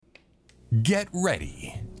Get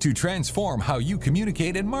ready to transform how you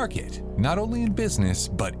communicate and market, not only in business,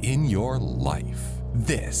 but in your life.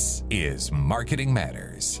 This is Marketing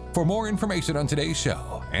Matters. For more information on today's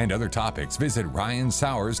show and other topics, visit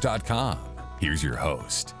RyanSowers.com. Here's your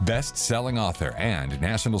host, best-selling author and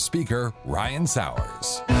national speaker, Ryan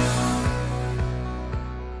Sowers.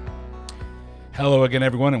 Hello again,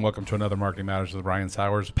 everyone, and welcome to another Marketing Matters with Ryan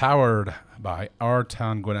Sowers, powered by Our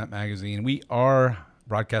Town Gwinnett Magazine. We are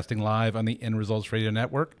broadcasting live on the End Results Radio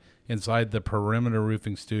Network inside the Perimeter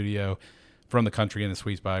Roofing Studio from the Country Inn and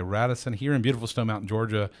Suites by Radisson here in beautiful Stone Mountain,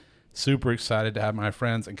 Georgia. Super excited to have my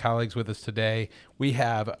friends and colleagues with us today. We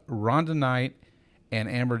have Rhonda Knight and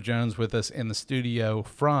Amber Jones with us in the studio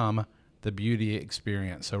from The Beauty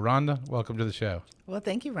Experience. So Rhonda, welcome to the show. Well,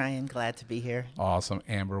 thank you, Ryan. Glad to be here. Awesome.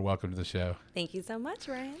 Amber, welcome to the show. Thank you so much,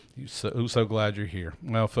 Ryan. So glad you're here.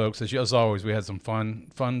 Well, folks, as always, we had some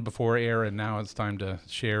fun before air, and now it's time to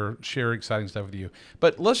share exciting stuff with you.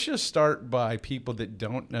 But let's just start by people that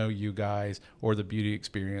don't know you guys or The Beauty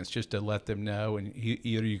Experience, just to let them know, and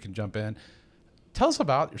either you can jump in. Tell us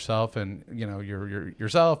about yourself and, you know,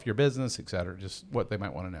 yourself, your business, et cetera, just what they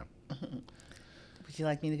might want to know. Would you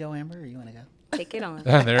like me to go, Amber, or you want to go? Take it on.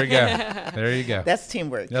 There you go. There you go. That's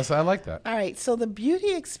teamwork. Yes, I like that. All right. So the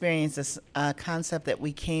beauty experience is a concept that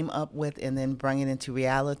we came up with and then bring it into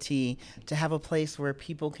reality to have a place where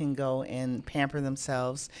people can go and pamper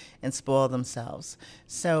themselves and spoil themselves.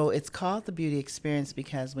 So it's called the beauty experience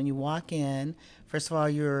because when you walk in, first of all,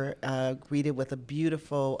 you're greeted with a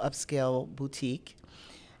beautiful upscale boutique.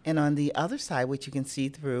 And on the other side, which you can see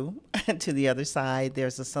through to the other side,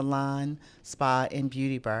 there's a salon, spa, and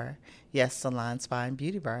beauty bar. Yes, salon, spa, and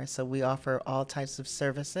beauty bar. So we offer all types of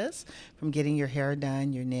services, from getting your hair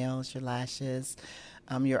done, your nails, your lashes,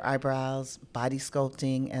 your eyebrows, body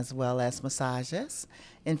sculpting, as well as massages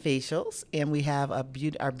and facials. And we have our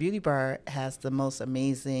beauty bar has the most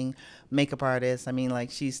amazing makeup artist. I mean, like,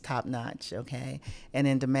 she's top notch, okay, and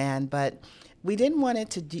in demand. But we didn't want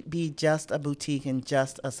it to be just a boutique and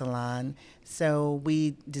just a salon, so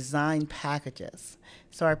we designed packages.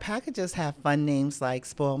 So our packages have fun names like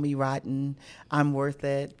Spoil Me Rotten, I'm Worth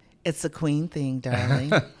It, It's a Queen Thing,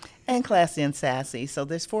 Darling, and Classy and Sassy. So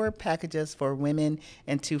there's 4 packages for women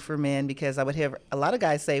and 2 for men, because I would hear a lot of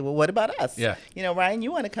guys say, well, what about us? Yeah. You know, Ryan,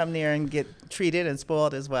 you want to come there and get treated and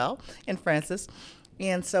spoiled as well, and Francis.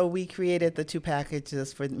 And so we created the 2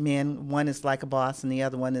 packages for men. One is like a boss, and the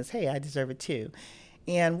other one is, hey, I deserve it too.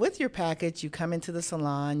 And with your package, you come into the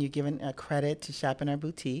salon, you're given a credit to shop in our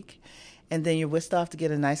boutique, and then you're whisked off to get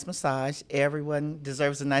a nice massage. Everyone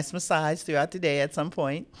deserves a nice massage throughout the day at some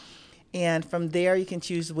point. And from there, you can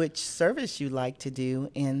choose which service you like to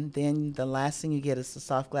do. And then the last thing you get is the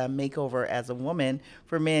soft glam makeover as a woman.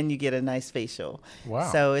 For men, you get a nice facial.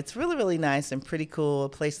 Wow. So it's really, really nice and pretty cool. A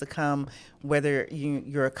place to come, whether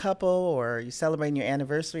you're a couple or you're celebrating your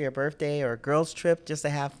anniversary or birthday or a girls' trip just to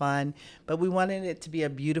have fun. But we wanted it to be a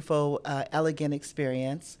beautiful, elegant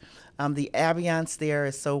experience. The ambiance there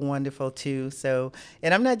is so wonderful too. So,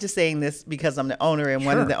 and I'm not just saying this because I'm the owner and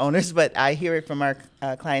one of the owners, but I hear it from our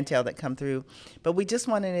clientele that come through. But we just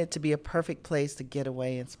wanted it to be a perfect place to get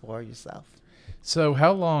away and spoil yourself. So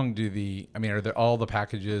how long are there all the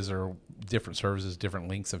packages or different services, different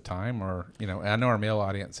lengths of time? Or, you know, I know our male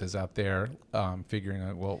audience is out there figuring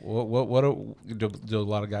out, well, what do a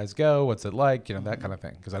lot of guys go? What's it like? You know, that kind of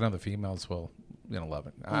thing. Because I know the females will, you know, love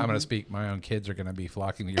it. Mm-hmm. I'm going to speak. My own kids are going to be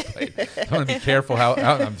flocking to your plate. I want to be careful how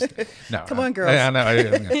no. Come on, girls. I know.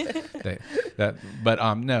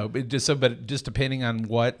 But just depending on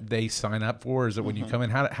what they sign up for, is it when you come in,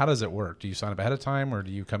 how does it work? Do you sign up ahead of time, or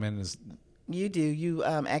do you come in as... You do. You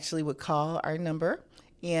actually would call our number,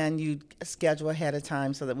 and you schedule ahead of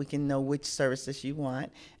time so that we can know which services you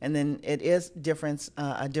want. And then it is a difference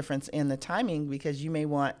in the timing, because you may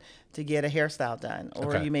want to get a hairstyle done,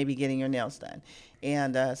 or you may be getting your nails done.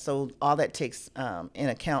 And so all that takes in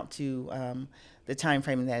account to the time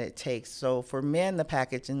frame that it takes. So for men, the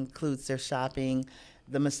package includes their shopping,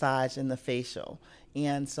 the massage, and the facial.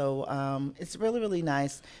 And so it's really, really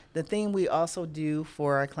nice. The thing we also do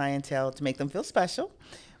for our clientele to make them feel special,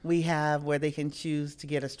 we have where they can choose to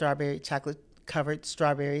get a chocolate-covered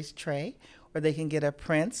strawberries tray, or they can get a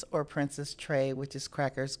Prince or Princess tray, which is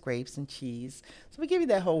crackers, grapes, and cheese. So we give you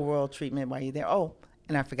that whole world treatment while you're there. Oh,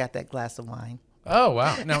 and I forgot that glass of wine. Oh,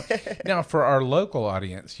 wow. Now for our local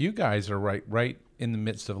audience, you guys are right in the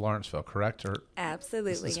midst of Lawrenceville, correct? Or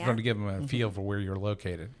Absolutely, it's yeah. going to give them a feel for where you're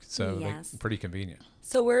located. So Yes. pretty convenient.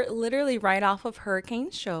 So we're literally right off of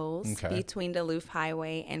Hurricane Shoals Okay. between Duluth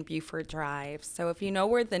Highway and Buford Drive. So if you know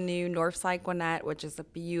where the new Northside Gwinnett, which is a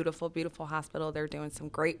beautiful, beautiful hospital, they're doing some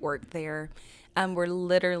great work there. We're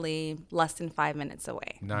literally less than 5 minutes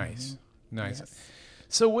away. Nice. Nice. Yes.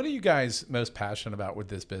 So what are you guys most passionate about with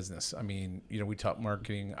this business? I mean, we talk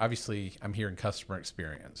marketing. Obviously, I'm hearing customer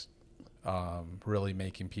experience, really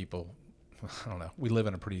making people, I don't know, we live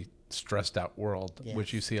in a pretty stressed out world, Yes.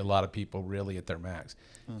 which you see a lot of people really at their max.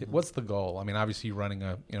 What's the goal? I mean, obviously you're running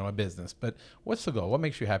a business, but what's the goal? What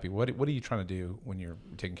makes you happy? What are you trying to do when you're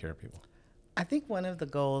taking care of people? I think one of the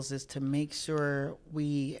goals is to make sure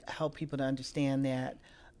we help people to understand that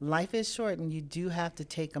life is short and you do have to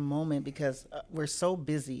take a moment because we're so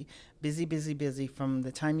busy from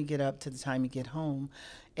the time you get up to the time you get home.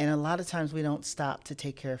 And a lot of times we don't stop to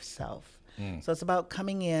take care of self. So it's about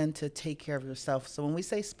coming in to take care of yourself. So when we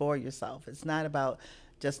say spoil yourself, it's not about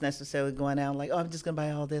just necessarily going out like, oh, I'm just going to buy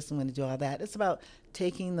all this, I'm going to do all that. It's about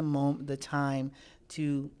taking the time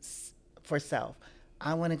for self.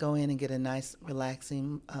 I want to go in and get a nice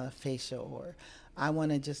relaxing facial, or I want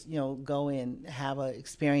to just go and have an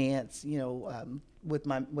experience with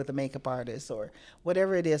a makeup artist, or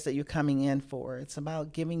whatever it is that you're coming in for. It's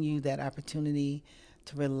about giving you that opportunity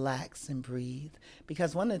to relax and breathe.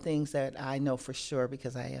 Because one of the things that I know for sure,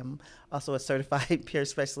 because I am also a certified peer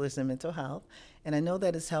specialist in mental health, and I know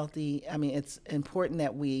that it's healthy. I mean, it's important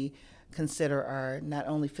that we consider our not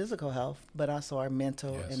only physical health, but also our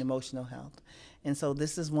mental Yes. and emotional health. And so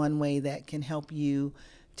this is one way that can help you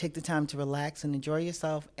take the time to relax and enjoy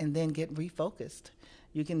yourself and then get refocused.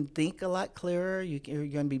 You can think a lot clearer. You're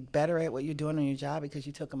going to be better at what you're doing on your job because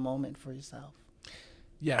you took a moment for yourself.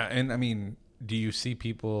 Yeah. And I mean, do you see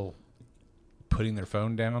people putting their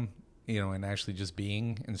phone down, and actually just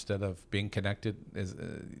being instead of being connected as,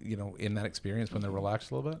 in that experience when they're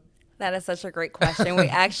relaxed a little bit? That is such a great question. We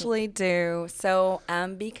actually do. So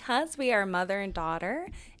because we are mother and daughter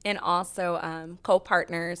and also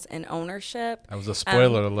co-partners in ownership. That was a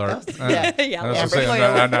spoiler alert. Yeah. Yeah, I was just Amber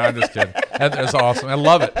saying, no, I'm just kidding. That's awesome. I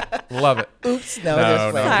love it. Love it. Oops, No,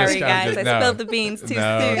 just wait. no. Sorry, just- guys. I no. spilled the beans too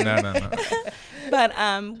No, soon. no. But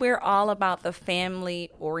we're all about the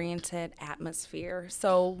family-oriented atmosphere.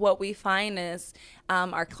 So what we find is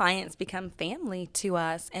our clients become family to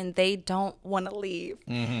us, and they don't want to leave.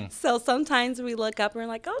 So sometimes we look up and we're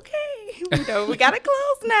like, okay, we got to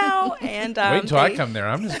close now. And Wait until I come there.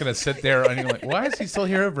 I'm just going to sit there and you're like, why is he still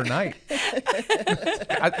here overnight?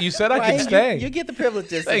 You said I Ryan, could stay. You get the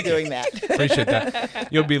privileges of Thank you. doing that. Appreciate that.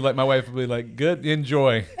 You'll be like, my wife will be like, good,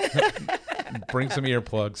 enjoy. Bring some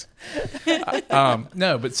earplugs.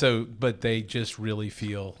 No, but they just really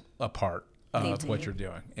feel a part of what you're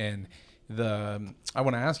doing. And I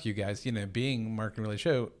want to ask you guys, being marketing related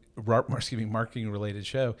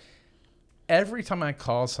show, every time I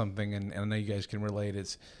call something, and I know you guys can relate,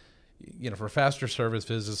 it's, for faster service,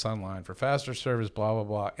 visit us online, for faster service, blah, blah,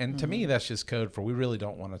 blah. And to me, that's just code for we really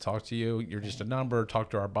don't want to talk to you. You're just a number, talk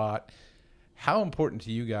to our bot. How important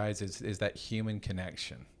to you guys is that human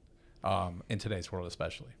connection in today's world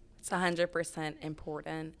especially? It's 100%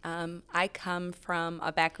 important. I come from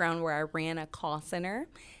a background where I ran a call center,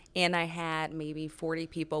 and I had maybe 40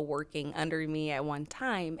 people working under me at one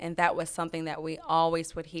time. And that was something that we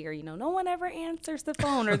always would hear, no one ever answers the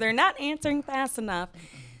phone, or they're not answering fast enough.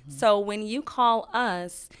 So when you call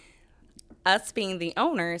us being the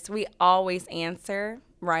owners, we always answer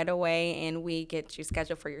right away, and we get you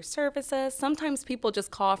scheduled for your services. Sometimes people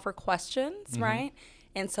just call for questions, right?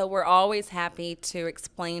 And so we're always happy to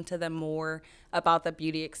explain to them more about the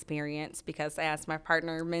beauty experience because, as my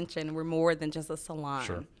partner mentioned, we're more than just a salon.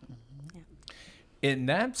 Sure. Yeah. And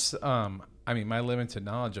that's, my limited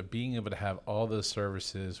knowledge of being able to have all those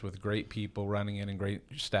services with great people running in and great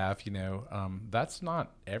staff, that's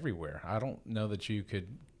not everywhere. I don't know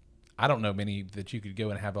many that you could go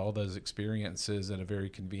and have all those experiences in a very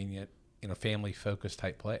convenient, family-focused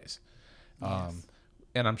type place. Yes.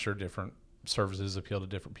 And I'm sure different services appeal to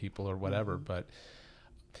different people or whatever. But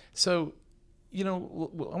so, I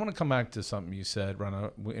want to come back to something you said,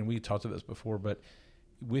 Rhonda, and we talked about this before, but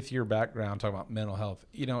with your background, talking about mental health,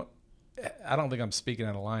 I don't think I'm speaking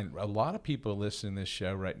out of line. A lot of people listening to this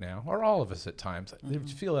show right now, or all of us at times, they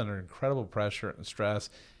feel under incredible pressure and stress.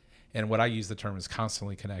 And what I use the term is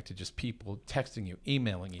constantly connected, just people texting you,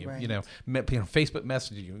 emailing you, Right. Facebook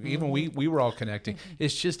messaging you. Even we were all connecting.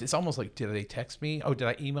 It's almost like, did they text me? Oh, did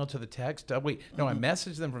I email to the text? Oh, wait, no, I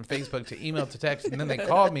messaged them from Facebook to email to text, and then they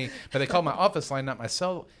called me, but they called my office line, not my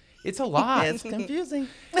cell. It's a lot. It's confusing.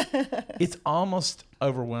 It's almost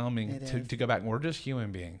overwhelming It to go back. And we're just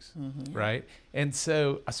human beings, right? And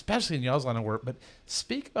so, especially in y'all's line of work, but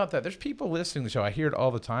speak about that. There's people listening to the show. I hear it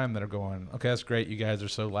all the time that are going, okay, that's great. You guys are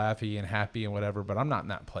so laughy and happy and whatever, but I'm not in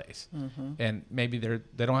that place. And maybe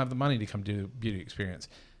they don't have the money to come do a beauty experience.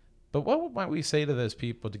 But what might we say to those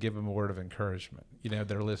people to give them a word of encouragement, that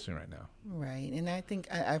are listening right now? Right. And I think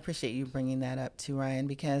I appreciate you bringing that up too, Ryan,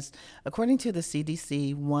 because according to the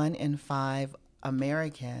CDC, 1 in 5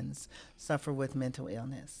 Americans suffer with mental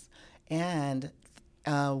illness. And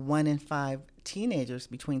 1 in 5 teenagers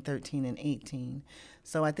between 13 and 18.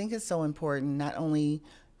 So I think it's so important, not only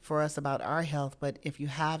for us about our health, but if you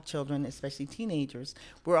have children, especially teenagers,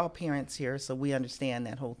 we're all parents here, so we understand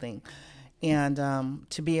that whole thing. And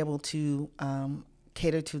to be able to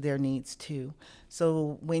cater to their needs too.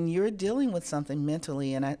 So when you're dealing with something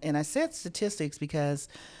mentally, and I said statistics because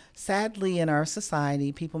sadly in our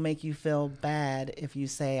society, people make you feel bad if you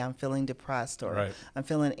say I'm feeling depressed or I'm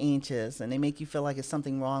feeling anxious, and they make you feel like it's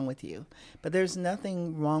something wrong with you. But there's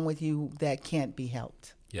nothing wrong with you that can't be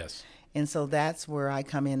helped. Yes. And so that's where I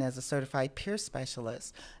come in as a certified peer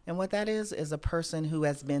specialist. And what that is a person who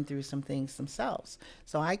has been through some things themselves.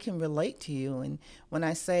 So I can relate to you. And when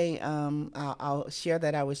I say, I'll share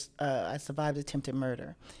that I survived attempted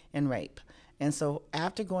murder and rape. And so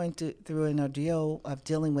after going through an ordeal of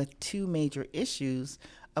dealing with 2 major issues,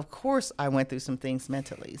 of course I went through some things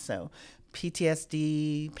mentally. So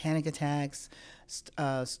PTSD, panic attacks,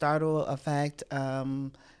 startle effect,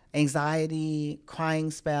 anxiety,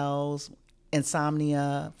 crying spells,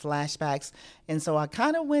 insomnia, flashbacks. And so I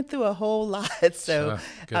kind of went through a whole lot. So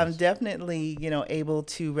I'm definitely, able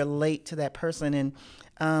to relate to that person.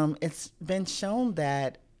 And it's been shown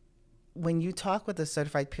that when you talk with a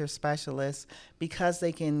certified peer specialist, because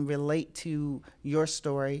they can relate to your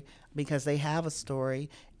story, because they have a story,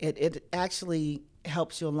 it actually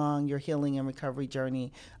helps you along your healing and recovery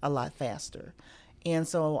journey a lot faster. And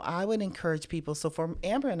so I would encourage people. So for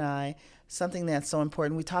Amber and I, something that's so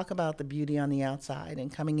important, we talk about the beauty on the outside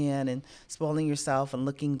and coming in and spoiling yourself and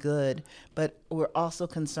looking good, but we're also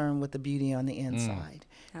concerned with the beauty on the inside.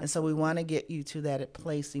 And so we want to get you to that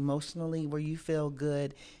place emotionally where you feel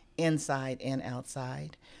good inside and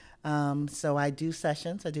outside. So I do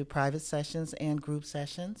sessions. I do private sessions and group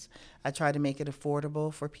sessions. I try to make it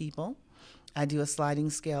affordable for people. I do a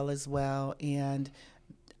sliding scale as well. And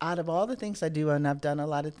out of all the things I do, and I've done a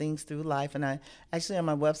lot of things through life, and I actually on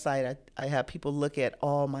my website, I have people look at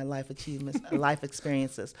all my life achievements, life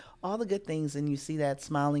experiences, all the good things, and you see that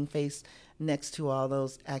smiling face next to all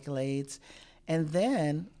those accolades. And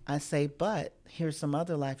then I say, but here's some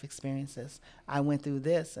other life experiences. I went through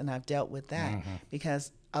this, and I've dealt with that.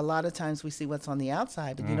 Because a lot of times we see what's on the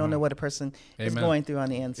outside, but you don't know what a person is going through on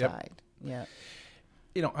the inside. Yeah.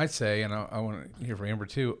 I say, and I want to hear from Amber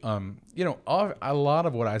too, a lot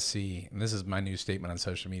of what I see, and this is my new statement on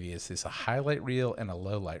social media, is this a highlight reel and a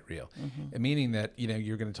low light reel. Meaning that,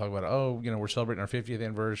 you're going to talk about, we're celebrating our 50th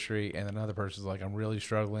anniversary, and another person's like, I'm really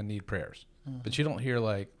struggling, need prayers. But you don't hear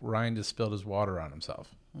like, Ryan just spilled his water on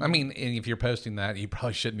himself. I mean, and if you're posting that, you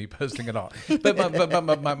probably shouldn't be posting at all.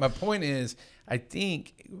 But my point is, I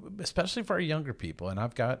think, especially for our younger people, and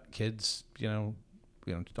I've got kids,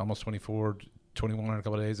 almost 24, 21 in a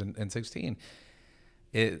couple of days, and 16.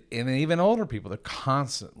 And even older people, they're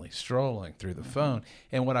constantly strolling through the phone.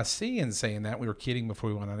 And what I see in saying that, we were kidding before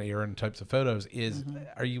we went on air and types of photos, is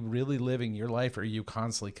are you really living your life, or are you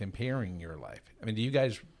constantly comparing your life? I mean, do you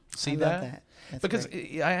guys see that? Because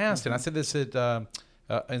great. I asked, and I said this at an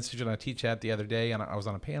institution I teach at the other day, and I was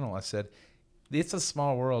on a panel. I said, it's a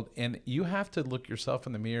small world, and you have to look yourself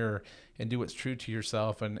in the mirror and do what's true to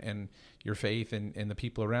yourself and your faith and the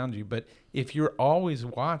people around you. But if you're always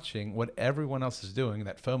watching what everyone else is doing,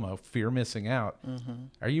 that FOMO, fear of missing out,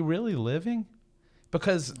 are you really living?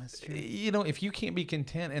 Because, if you can't be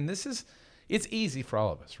content, and it's easy for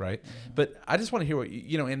all of us, right? But I just want to hear what,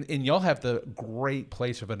 and y'all have the great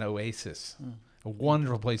place of an oasis. A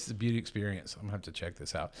wonderful place, the beauty experience. I'm going to have to check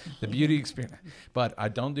this out. The beauty experience. But I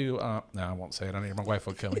don't do, no, I won't say it on here. My wife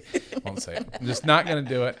will kill me. I won't say it. I'm just not going to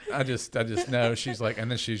do it. I just know. She's like, and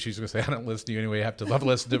then she's going to say, I don't listen to you anyway. I've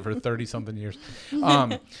listened to it for 30 something years.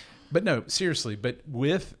 But no, seriously, but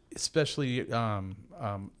with especially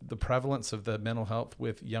the prevalence of the mental health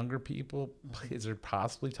with younger people, is there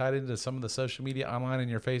possibly tied into some of the social media online in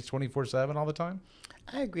your face 24/7 all the time?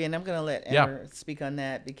 I agree, and I'm going to let Amber speak on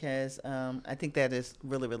that because I think that is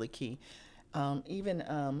really, really key.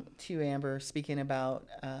 Even to Amber, speaking about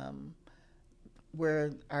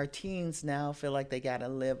where our teens now feel like they got to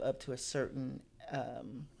live up to a certain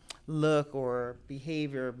look or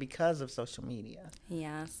behavior because of social media.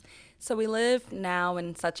 Yes. So we live now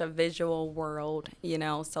in such a visual world,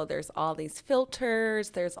 so there's all these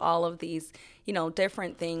filters, there's all of these,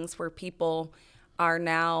 different things where people are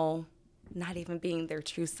now not even being their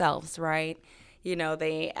true selves, right?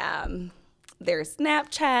 There's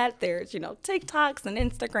Snapchat, there's, TikToks and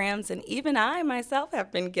Instagrams, and even I myself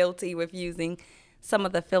have been guilty with using some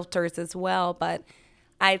of the filters as well. But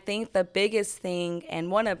I think the biggest thing,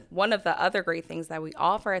 and one of the other great things that we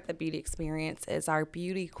offer at the Beauty Experience is our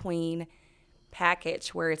Beauty Queen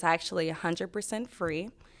package, where it's actually 100% free.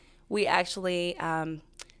 We actually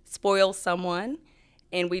spoil someone,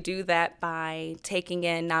 and we do that by taking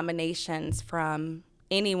in nominations from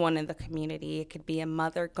anyone in the community. It could be a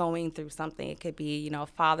mother going through something. It could be, a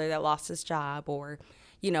father that lost his job, or,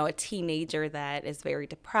 a teenager that is very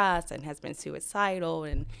depressed and has been suicidal,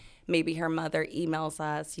 and maybe her mother emails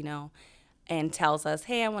us, and tells us,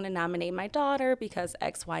 hey, I want to nominate my daughter because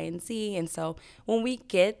X, Y, and Z. And so when we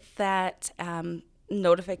get that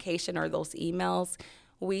notification or those emails,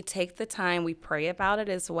 we take the time, we pray about it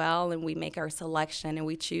as well, and we make our selection, and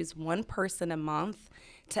we choose one person a month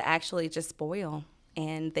to actually just spoil.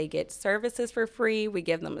 And they get services for free. We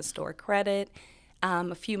give them a store credit.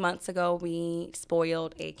 A few months ago, we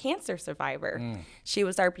spoiled a cancer survivor. She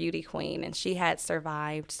was our beauty queen, and she had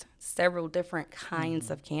survived several different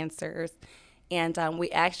kinds of cancers. And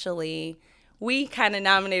we kind of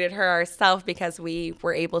nominated her ourselves because we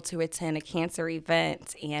were able to attend a cancer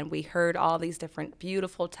event, and we heard all these different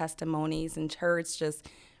beautiful testimonies, and hers just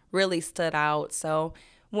really stood out. So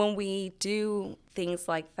when we do things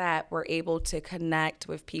like that, we're able to connect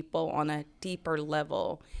with people on a deeper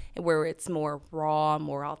level where it's more raw,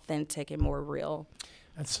 more authentic, and more real.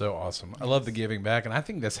 That's so awesome. I love the giving back, and I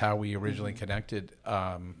think that's how we originally connected.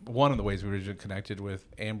 One of the ways we originally connected with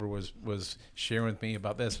Amber was sharing with me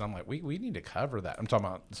about this, and I'm like, we need to cover that. I'm talking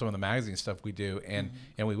about some of the magazine stuff we do, and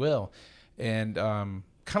we will. And kind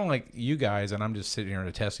of like you guys, and I'm just sitting here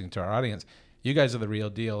attesting to our audience, you guys are the real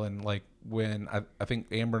deal. And like when I think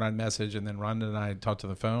Amber and I messaged, and then Rhonda and I talked to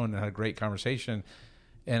the phone and had a great conversation,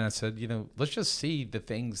 and I said, let's just see the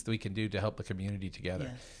things that we can do to help the community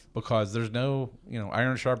together. Yes. Because there's no,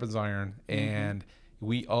 iron sharpens iron, and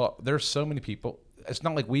there's so many people. It's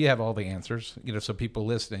not like we have all the answers, so people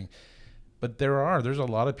listening, but there's a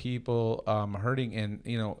lot of people hurting.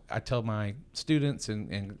 And, I tell my students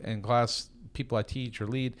and class people I teach or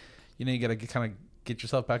lead, you got to kind of get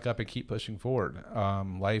yourself back up and keep pushing forward.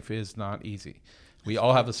 Life is not easy. We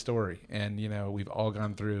all have a story, and, we've all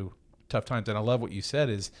gone through tough times. And I love what you said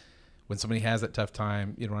is when somebody has that tough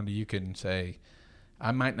time, Rhonda, you can say,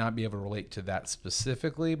 I might not be able to relate to that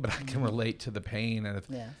specifically, but I can relate to the pain. And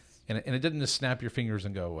and it didn't just snap your fingers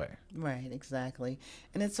and go away. Right, exactly.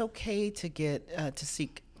 And it's okay to get to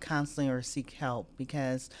seek counseling or seek help,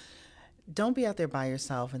 because don't be out there by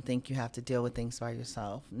yourself and think you have to deal with things by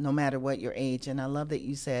yourself, no matter what your age. And I love that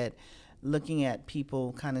you said looking at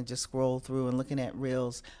people kind of just scroll through and looking at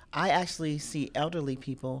reels. I actually see elderly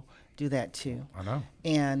people do that too. I know.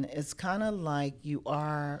 And it's kind of like you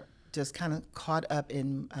are just kind of caught up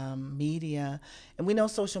in media. And we know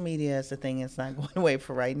social media is the thing that's not going away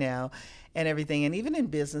for right now and everything. And even in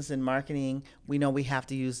business and marketing, we know we have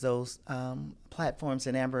to use those platforms.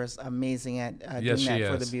 And Amber is amazing at doing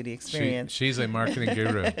that for the beauty experience. She's a marketing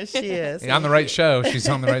guru. She is. On the right show. She's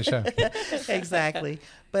on the right show. Exactly.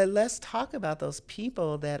 But let's talk about those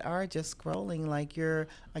people that are just scrolling like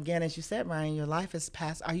again, as you said, Ryan, your life is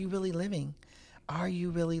past. Are you really living? Are you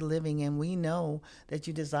really living? And we know that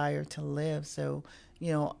you desire to live. So,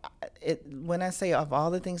 when I say of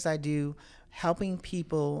all the things I do, helping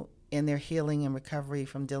people in their healing and recovery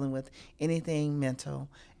from dealing with anything mental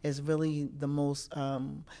is really the most,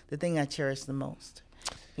 the thing I cherish the most.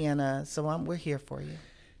 And so we're here for you.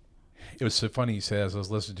 It was so funny you said, as I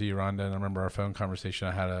was listening to you, Rhonda, and I remember our phone conversation.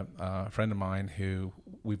 I had a friend of mine who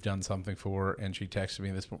we've done something for, and she texted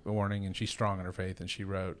me this morning, and she's strong in her faith, and she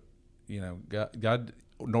wrote, God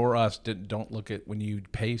nor us don't look at when you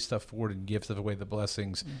pay stuff forward and give stuff away, the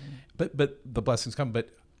blessings, but the blessings come. But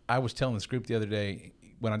I was telling this group the other day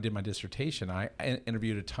when I did my dissertation, I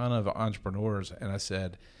interviewed a ton of entrepreneurs, and I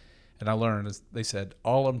said, and I learned, they said,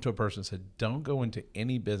 all of them to a person said, don't go into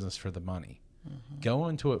any business for the money. Go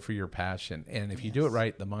into it for your passion, and if you do it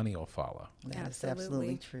right, the money will follow. That's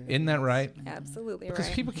absolutely true. Isn't that right? Absolutely because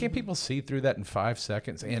right. Because people see through that in 5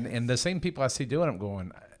 seconds, and the same people I see doing it, I'm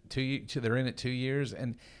going, they're in it 2 years,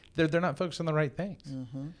 and they're not focused on the right things.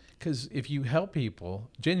 Because if you help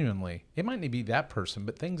people genuinely, it might not be that person,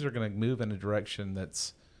 but things are going to move in a direction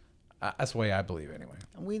that's That's the way I believe anyway.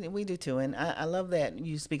 We do too, and I love that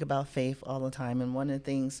you speak about faith all the time. And one of the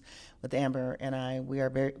things with Amber and I, we are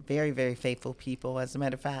very, very, very faithful people. As a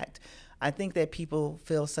matter of fact, I think that people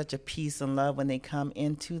feel such a peace and love when they come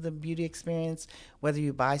into the beauty experience. Whether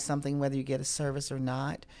you buy something, whether you get a service or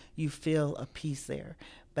not, you feel a peace there.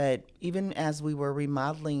 But even as we were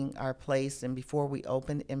remodeling our place and before we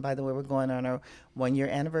opened, and by the way, we're going on our 1-year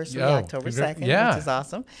anniversary, October 2nd, which is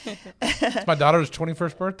awesome. It's my daughter's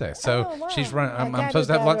 21st birthday. So wow. she's running. I'm I supposed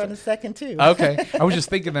to have lunch on the 2nd too. Okay. I was just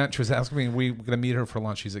thinking that. She was asking me, we going to meet her for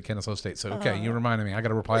lunch. She's at Kennesaw State. So, okay, you reminded me. I got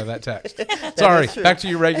to reply to that text. Sorry. Back to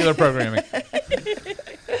your regular programming.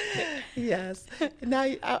 Yes. Now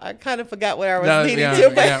I kind of forgot what I was leading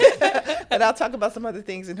to, but I'll talk about some other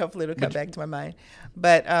things and hopefully it'll come back to my mind.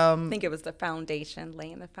 But I think it was the foundation,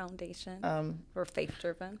 laying the foundation for faith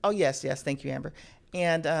driven. Oh, yes. Thank you, Amber.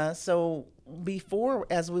 And so before,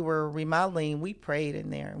 as we were remodeling, we prayed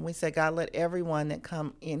in there and we said, God, let everyone that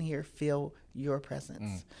come in here feel your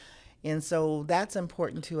presence. And so that's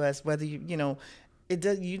important to us, whether you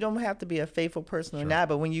don't have to be a faithful person or not,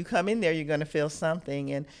 but when you come in there, you're going to feel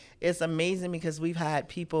something. And it's amazing because we've had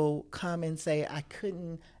people come and say, I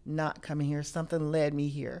couldn't not come in here. Something led me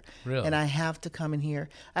here. Really? And I have to come in here.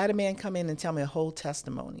 I had a man come in and tell me a whole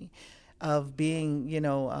testimony of being,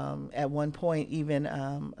 at one point even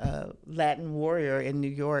a Latin warrior in New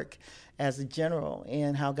York as a general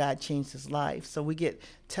and how God changed his life. So we get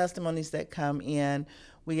testimonies that come in.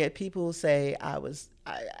 We get people who say, I was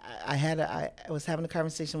having a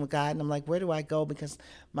conversation with God, and I'm like, where do I go? Because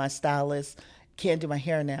my stylist can't do my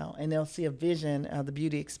hair now. And they'll see a vision of the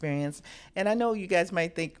beauty experience. And I know you guys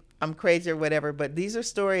might think I'm crazy or whatever, but these are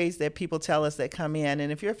stories that people tell us that come in.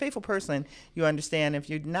 And if you're a faithful person, you understand. If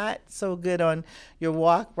you're not so good on your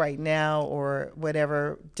walk right now or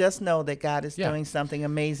whatever, just know that God is doing something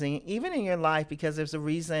amazing, even in your life, because there's a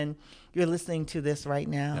reason you're listening to this right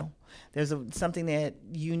now. Yep. There's something that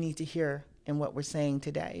you need to hear in what we're saying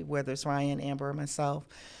today, whether it's Ryan, Amber, or myself.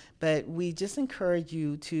 But we just encourage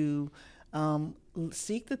you to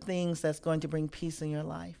seek the things that's going to bring peace in your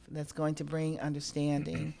life, that's going to bring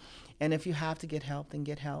understanding. And if you have to get help, then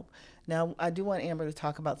get help. Now, I do want Amber to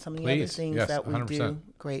talk about some of the other things that we 100%. Do.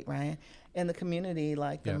 Great, Ryan. In the community,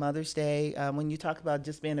 like the Mother's Day, when you talk about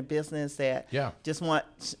just being a business that just want,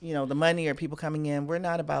 the money or people coming in, we're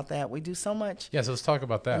not about that. We do so much. Yeah, so let's talk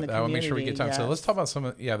about that. I want to make sure we get time. Yes. So let's talk about some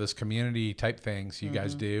of this community type things you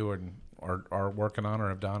guys do and are working on or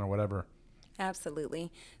have done or whatever.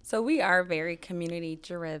 Absolutely. So we are very community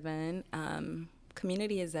driven.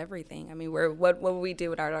 Community is everything. I mean, what we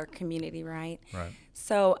do with our community, right? Right.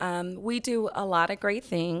 So we do a lot of great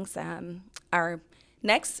things. Our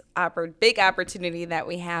next big opportunity that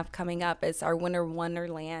we have coming up is our Winter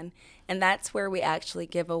Wonderland, and that's where we actually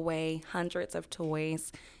give away hundreds of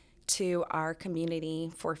toys to our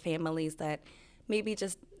community for families that maybe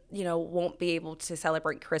just won't be able to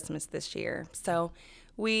celebrate Christmas this year. So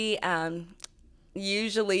we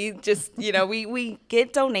usually just we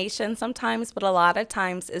get donations sometimes, but a lot of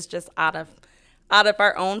times it's just out of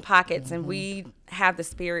our own pockets, and we have the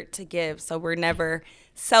spirit to give, so we're never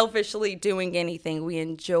selfishly doing anything. We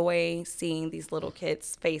enjoy seeing these little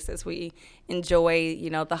kids' faces. We enjoy,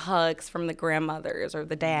 the hugs from the grandmothers or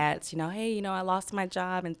the dads, hey, I lost my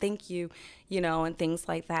job and thank you, and things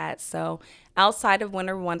like that. So outside of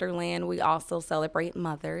Winter Wonderland, we also celebrate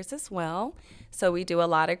mothers as well. So we do a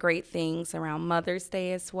lot of great things around Mother's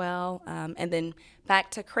Day as well. And then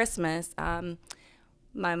back to Christmas,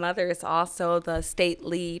 my mother is also the state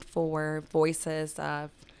lead for Voices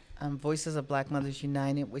of Black Mothers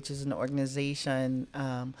United, which is an organization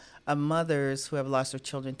of mothers who have lost their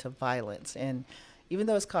children to violence. And even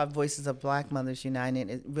though it's called Voices of Black Mothers United,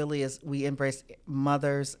 it really is, we embrace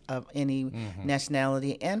mothers of any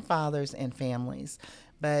nationality and fathers and families.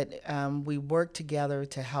 But we work together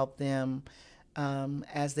to help them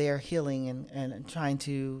as they are healing and trying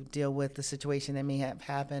to deal with the situation that may have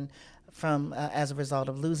happened from as a result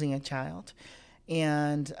of losing a child.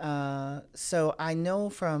 And so I know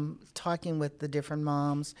from talking with the different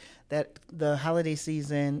moms that the holiday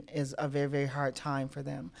season is a very, very hard time for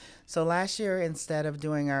them. So last year, instead of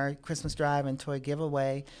doing our Christmas drive and toy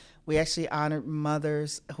giveaway, we actually honored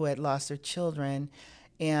mothers who had lost their children.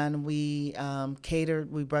 And we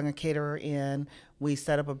we brought a caterer in. We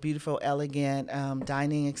set up a beautiful, elegant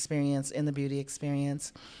dining experience in the beauty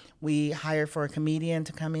experience. We hired for a comedian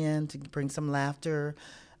to come in to bring some laughter.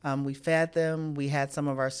 We fed them. We had some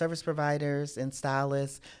of our service providers and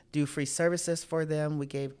stylists do free services for them. We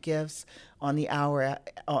gave gifts on the hour.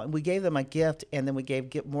 We gave them a gift, and then we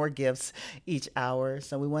gave more gifts each hour.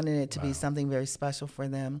 So we wanted it to be something very special for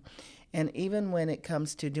them. And even when it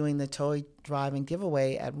comes to doing the toy drive and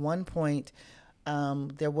giveaway, at one point,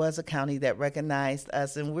 there was a county that recognized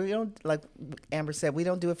us, and we don't, like Amber said, we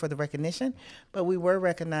don't do it for the recognition, but we were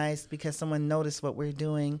recognized because someone noticed what we're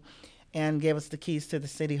doing and gave us the keys to the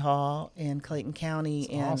city hall in Clayton County.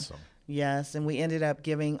 That's and awesome. Yes, and we ended up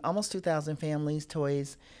giving almost 2,000 families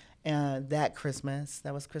toys that Christmas.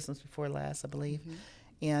 That was Christmas before last, I believe. Mm-hmm.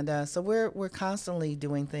 And so we're constantly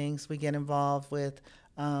doing things. We get involved with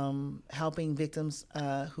helping victims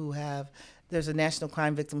who have. There's a National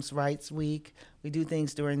Crime Victims' Rights Week. We do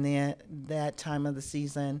things during that time of the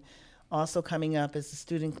season. Also coming up is the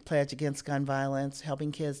Student Pledge Against Gun Violence,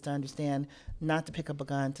 helping kids to understand not to pick up a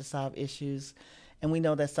gun to solve issues. And we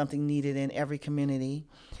know that's something needed in every community.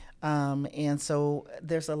 And so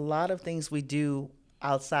there's a lot of things we do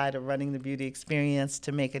outside of running the beauty experience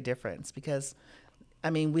to make a difference because, I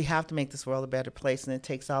mean, we have to make this world a better place, and it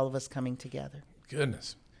takes all of us coming together.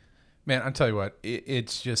 Goodness. Man, I'll tell you what,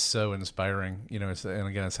 it's just so inspiring. You know, and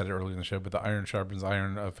again, I said it earlier in the show, but the iron sharpens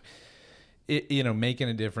iron of, making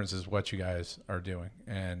a difference is what you guys are doing.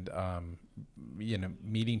 And,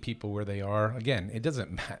 meeting people where they are. Again, it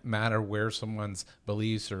doesn't matter where someone's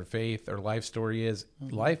beliefs or faith or life story is.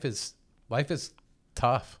 Mm-hmm. Life is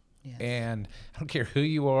tough. Yes. And I don't care who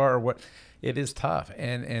you are or what, it is tough.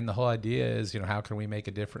 And the whole idea is, how can we make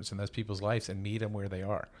a difference in those people's lives and meet them where they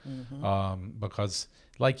are? Mm-hmm. Because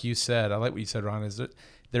like you said, I like what you said, Ron, is that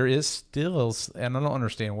there is still, and I don't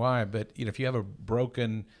understand why, but if you have a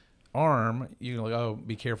broken arm, you're like, oh,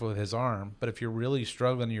 be careful with his arm. But if you're really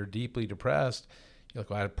struggling, you're deeply depressed, you're like,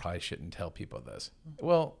 well, I probably shouldn't tell people this. Mm-hmm.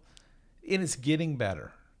 Well, and it's getting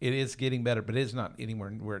better. It is getting better, but it's not anywhere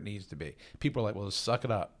where it needs to be. People are like, well, just suck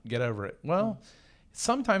it up, get over it. Well,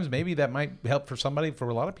 sometimes maybe that might help for somebody. For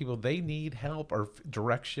a lot of people, they need help or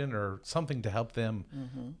direction or something to help them,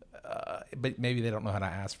 but maybe they don't know how to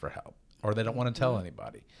ask for help or they don't want to tell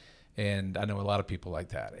anybody. And I know a lot of people like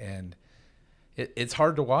that. And it's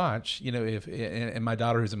hard to watch, and my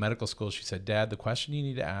daughter who's in medical school, she said, Dad, the question you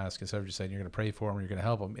need to ask, instead of just saying you're going to pray for them or you're going to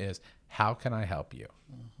help them, is how can I help you?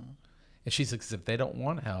 Mm-hmm. And she says, if they don't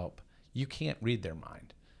want help, you can't read their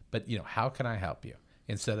mind. But, how can I help you?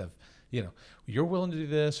 Instead of, you're willing to do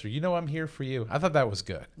this, or I'm here for you. I thought that was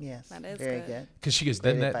good. Yes, that is very good. Because she goes,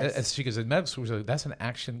 she goes, in medical school, she's like, that's an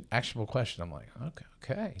actionable question. I'm like,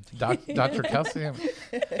 okay. Dr. Kelsey,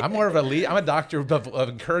 I'm more of a lead. I'm a doctor of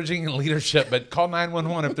encouraging and leadership, but call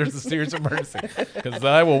 911 if there's a serious emergency, because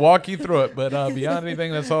I will walk you through it. But beyond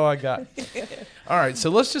anything, that's all I got. All right, so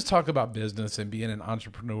let's just talk about business and being an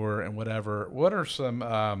entrepreneur and whatever. What are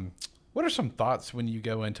some thoughts when you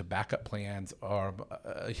go into backup plans? Or,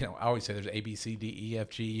 I always say there's A, B, C, D, E, F,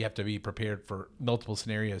 G. You have to be prepared for multiple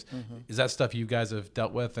scenarios. Mm-hmm. Is that stuff you guys have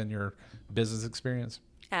dealt with in your business experience?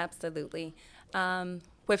 Absolutely.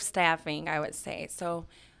 With staffing, I would say. So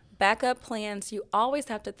backup plans, you always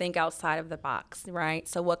have to think outside of the box, right?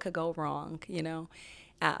 So what could go wrong,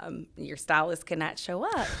 your stylist cannot show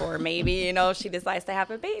up, or maybe, she decides to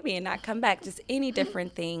have a baby and not come back, just any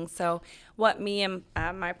different things. So what me and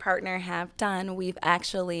my partner have done, we've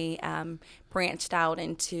actually branched out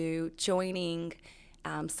into joining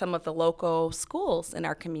some of the local schools in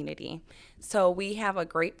our community. So we have a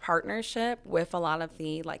great partnership with a lot of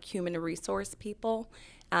the human resource people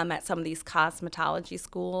at some of these cosmetology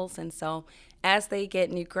schools. And so as they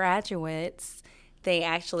get new graduates, they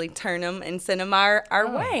actually turn them and send them our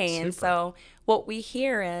way. Super. And so what we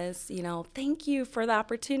hear is, thank you for the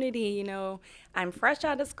opportunity. I'm fresh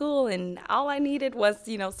out of school and all I needed was,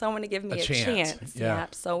 someone to give me a chance. Yeah.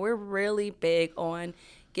 So we're really big on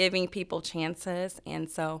giving people chances. And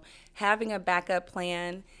so having a backup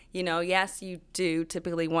plan, yes, you do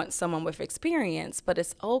typically want someone with experience, but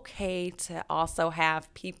it's okay to also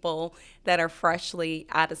have people that are freshly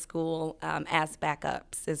out of school as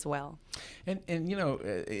backups as well. And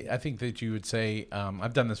I think that you would say,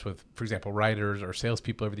 I've done this with, for example, writers or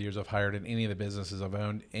salespeople over the years I've hired in any of the businesses I've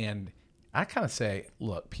owned, and I kind of say,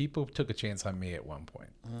 look, people took a chance on me at one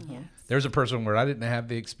point. Mm-hmm. Yes. There's a person where I didn't have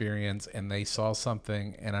the experience and they saw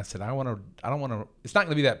something and I said, I don't want to, it's not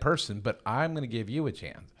going to be that person, but I'm going to give you a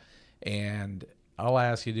chance. And all I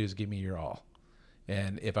ask you to do is give me your all.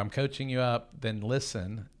 And if I'm coaching you up, then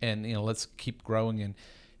listen and, let's keep growing.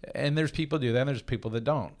 And there's people who do that and there's people that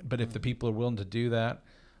don't. But if the people are willing to do that,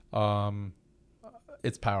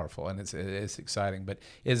 it's powerful and it's exciting. But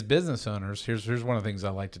as business owners, here's one of the things I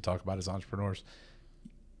like to talk about as entrepreneurs.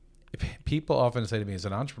 People often say to me, as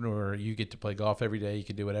an entrepreneur, you get to play golf every day. You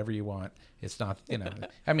can do whatever you want. It's not,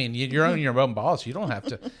 you're on your own boss. You don't have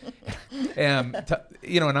to, and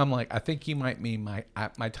I'm like, I think you might mean my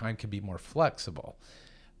time can be more flexible.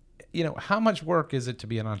 how much work is it to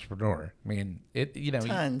be an entrepreneur? I mean,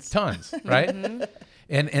 tons, right?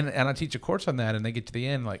 And I teach a course on that, and they get to the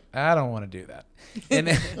end like, I don't want to do that. And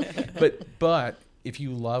then, but if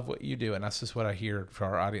you love what you do, and that's just what I hear for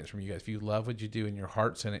our audience from you guys, if you love what you do and your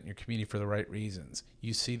heart's in it and your community for the right reasons,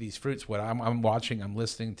 you see these fruits. What I'm watching, I'm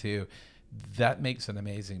listening to, that makes an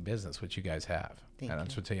amazing business, what you guys have. And I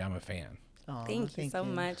just want to tell you, I'm a fan. Oh, Thank you so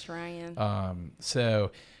much, Ryan.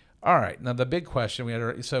 All right. Now the big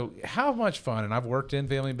question so how much fun, and I've worked in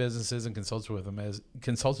family businesses and consulted with them is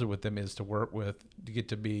to get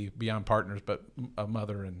to be beyond partners, but a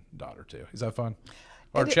mother and daughter too. Is that fun?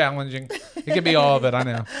 Or challenging? It can be all of it, I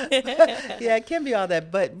know. Yeah, it can be all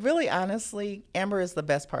that. But really, honestly, Amber is the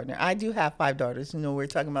best partner. I do have 5 daughters. We're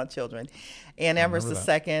talking about children. And Amber's the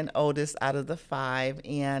second oldest out of the 5.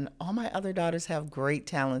 And all my other daughters have great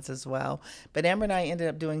talents as well. But Amber and I ended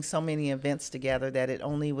up doing so many events together that it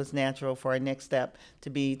only was natural for our next step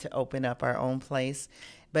to open up our own place.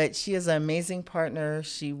 But she is an amazing partner.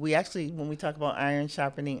 We actually, when we talk about iron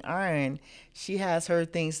sharpening iron, she has her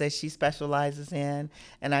things that she specializes in,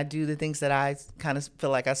 and I do the things that I kind of feel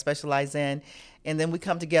like I specialize in. And then we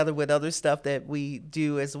come together with other stuff that we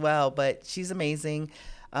do as well. But she's amazing.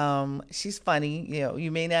 She's funny. You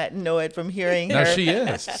may not know it from hearing her. No, she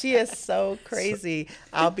is. She is so crazy.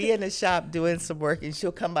 I'll be in the shop doing some work, and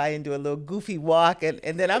she'll come by and do a little goofy walk, and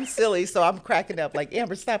then I'm silly, so I'm cracking up like,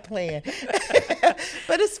 Amber, stop playing.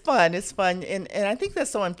 But it's fun. It's fun, and I think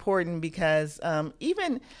that's so important because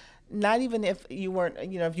not even if you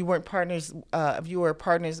weren't partners, if you were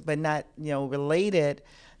partners but not related,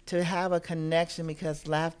 to have a connection, because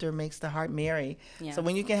laughter makes the heart merry. Yes. So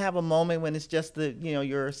when you can have a moment when it's just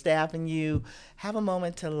your staff and you, have a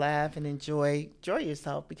moment to laugh and enjoy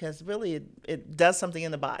yourself, because really it does something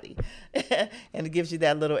in the body. And it gives you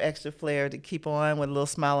that little extra flair to keep on with a little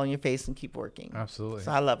smile on your face and keep working. Absolutely.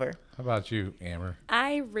 So I love her. How about you, Amber?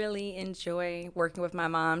 I really enjoy working with my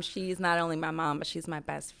mom. She's not only my mom, but she's my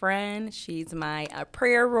best friend. She's my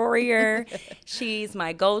prayer warrior. She's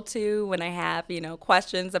my go-to when I have,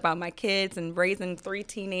 questions about my kids and raising 3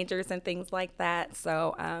 teenagers and things like that.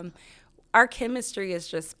 So our chemistry is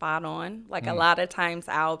just spot on. Like a lot of times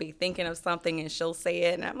I'll be thinking of something and she'll say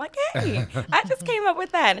it and I'm like, hey, I just came up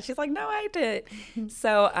with that. And she's like, no, I did.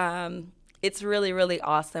 So it's really, really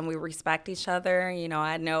awesome. We respect each other.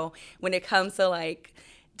 I know when it comes to like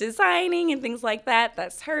designing and things like that,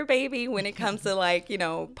 that's her baby. When it comes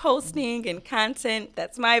to posting and content,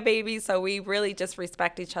 that's my baby. So we really just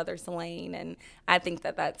respect each other's lane. And I think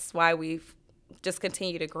that that's why we've just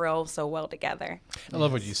continue to grow so well together. I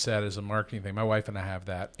love what you said as a marketing thing. My wife and I have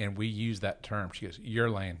that, and we use that term. She goes, your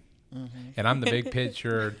lane. Mm-hmm. And I'm the big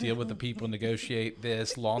picture, deal with the people, negotiate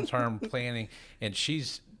this, long-term planning. And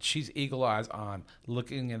she's eagle eyes on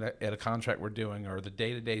looking at a contract we're doing or the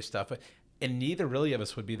day-to-day stuff. And neither really of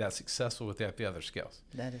us would be that successful without the other skills.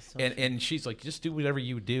 That is so true. And she's like, just do whatever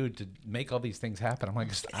you do to make all these things happen. I'm like,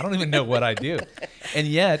 I don't even know what I do. And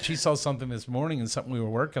yet she saw something this morning and something we were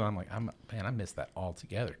working on. I'm like, man, I missed that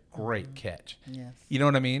altogether. Great catch. Yes. You know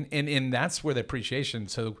what I mean? And that's where the appreciation.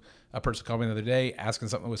 So a person called me the other day asking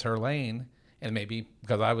something was her lane. And maybe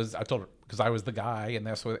because I told her because I was the guy, and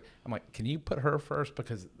that's what I'm like. Can you put her first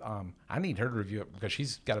because I need her to review it because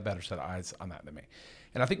she's got a better set of eyes on that than me.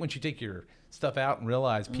 And I think once you take your stuff out and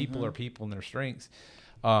realize people are people and their strengths,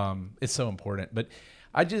 it's so important. But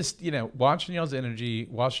I just watching y'all's energy,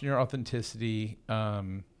 watching your authenticity,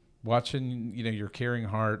 watching your caring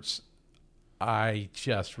hearts. I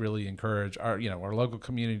just really encourage our local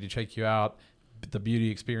community to check you out. The beauty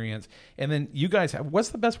experience, and then you guys what's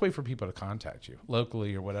the best way for people to contact you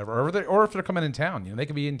locally or whatever, or if they're coming in town, they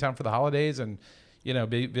can be in town for the holidays and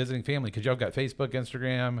be visiting family, because y'all got Facebook,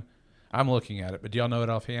 Instagram. I'm looking at it, but do y'all know it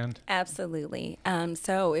offhand? Absolutely.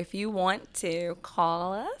 So if you want to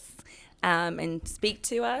call us and speak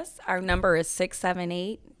to us, our number is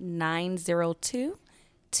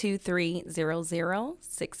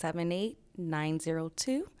 678-902-2300,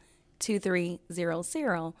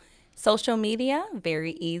 678-902-2300. Social media,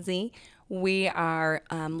 very easy. We are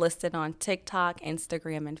listed on TikTok,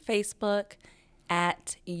 Instagram, and Facebook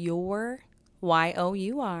at your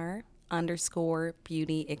 _beauty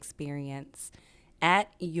experience.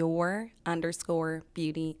 At your _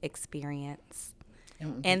 beauty experience.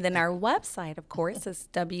 And then our website, of course, is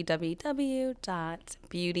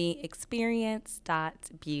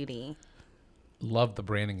www.beautyexperience.beauty. Love the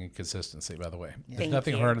branding and consistency, by the way. There's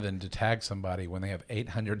nothing harder than to tag somebody when they have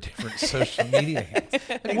 800 different social media handles.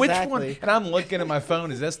 Exactly. Which one? And I'm looking at my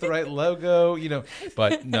phone. Is this the right logo?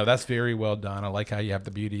 But no, that's very well done. I like how you have the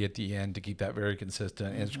beauty at the end to keep that very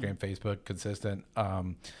consistent. Instagram, Facebook, consistent.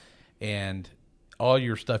 And all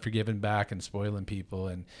your stuff you're giving back and spoiling people.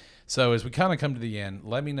 And so as we kind of come to the end,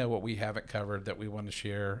 let me know what we haven't covered that we want to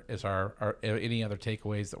share as our any other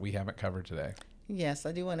takeaways that we haven't covered today. Yes,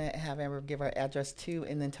 I do want to have Amber give our address too,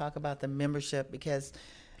 and then talk about the membership, because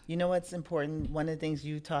you know what's important? One of the things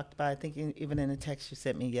you talked about, I think even in the text you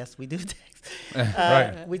sent me, yes, we do text.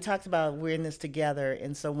 Right. We talked about we're in this together.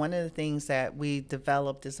 And so one of the things that we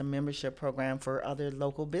developed is a membership program for other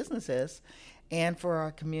local businesses and for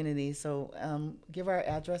our community. So give our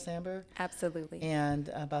address, Amber. Absolutely. And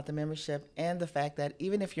about the membership and the fact that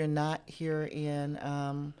even if you're not here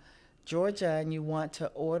in Georgia and you want to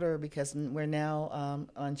order, because we're now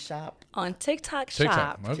on Shop. On TikTok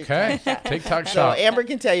Shop. Okay. TikTok So Shop. Amber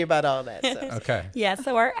can tell you about all that. So. Okay. Yeah,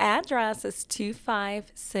 so our address is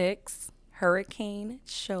 256 Hurricane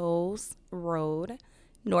Shoals Road,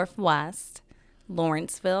 Northwest,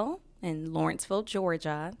 Lawrenceville, in Lawrenceville,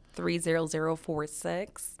 Georgia,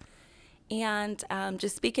 30046. And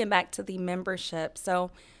just speaking back to the membership, so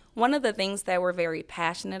one of the things that we're very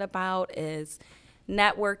passionate about is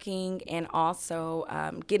networking and also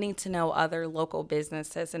getting to know other local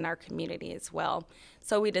businesses in our community as well.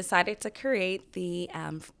 So we decided to create the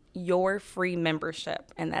Your Free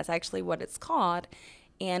Membership, and that's actually what it's called.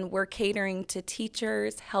 And we're catering to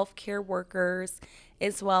teachers, healthcare workers,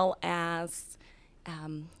 as well as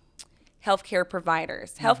healthcare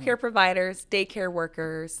providers. Healthcare providers, daycare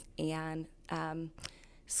workers, and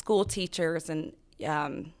school teachers and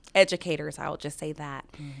educators, I'll just say that.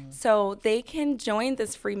 So they can join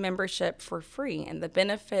this free membership for free. And the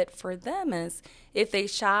benefit for them is if they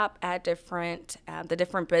shop at the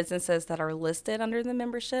different businesses that are listed under the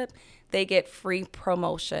membership, they get free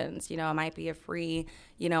promotions. You know, it might be a free,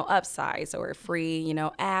 upsize or a free,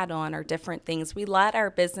 add-on or different things. We let our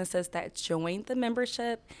businesses that join the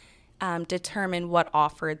membership determine what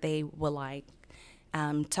offer they would like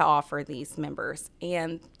to offer these members.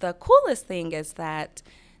 And the coolest thing is that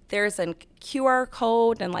there's a QR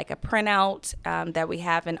code and like a printout that we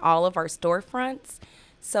have in all of our storefronts.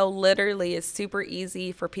 So literally it's super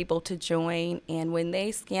easy for people to join. And when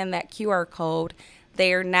they scan that QR code,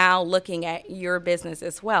 they are now looking at your business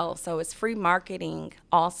as well. So it's free marketing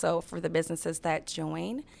also for the businesses that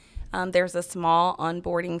join. There's a small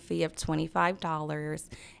onboarding fee of $25,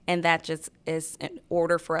 and that just is in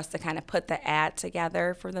order for us to kind of put the ad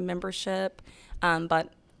together for the membership. But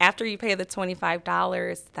after you pay the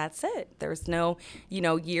 $25, that's it. There's no,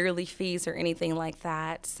 yearly fees or anything like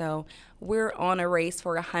that. So we're on a race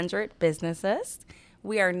for 100 businesses.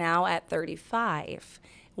 We are now at 35.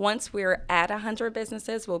 Once we're at 100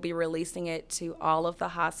 businesses, we'll be releasing it to all of the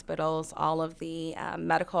hospitals, all of the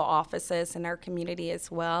medical offices in our community as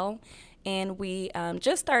well. And we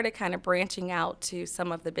just started kind of branching out to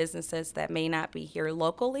some of the businesses that may not be here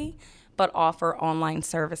locally, but offer online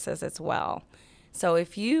services as well. So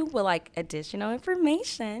if you would like additional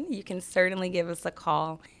information, you can certainly give us a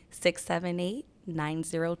call,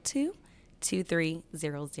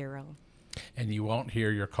 678-902-2300. And you won't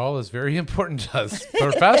hear your call is very important to us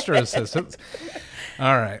for faster assistance.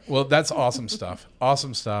 All right. Well, that's awesome stuff.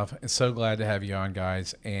 Awesome stuff. And so glad to have you on,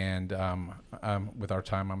 guys. And with our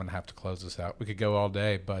time, I'm going to have to close this out. We could go all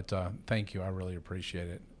day, but thank you. I really appreciate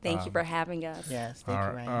it. Thank you for having us. Yes, thank you,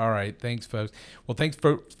 Ryan. All right. Thanks, folks. Well, thanks,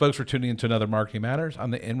 folks, for tuning into another Marketing Matters on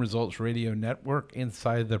the End Results Radio Network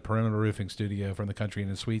inside the Perimeter Roofing Studio from the Country Inn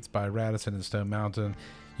and Suites by Radisson and Stone Mountain.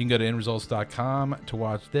 You can go to endresults.com to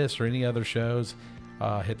watch this or any other shows.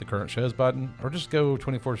 Hit the current shows button or just go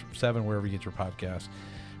 24/7 wherever you get your podcast.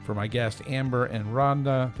 For my guests, Amber and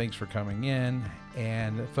Rhonda, thanks for coming in.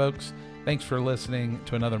 And folks, thanks for listening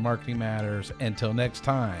to another Marketing Matters. Until next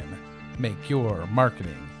time, make your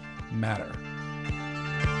marketing matter.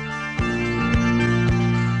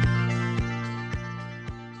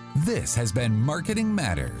 This has been Marketing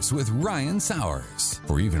Matters with Ryan Sowers.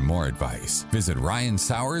 For even more advice, visit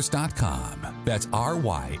ryansowers.com. That's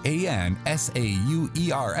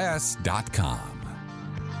RYANSAUERS.com.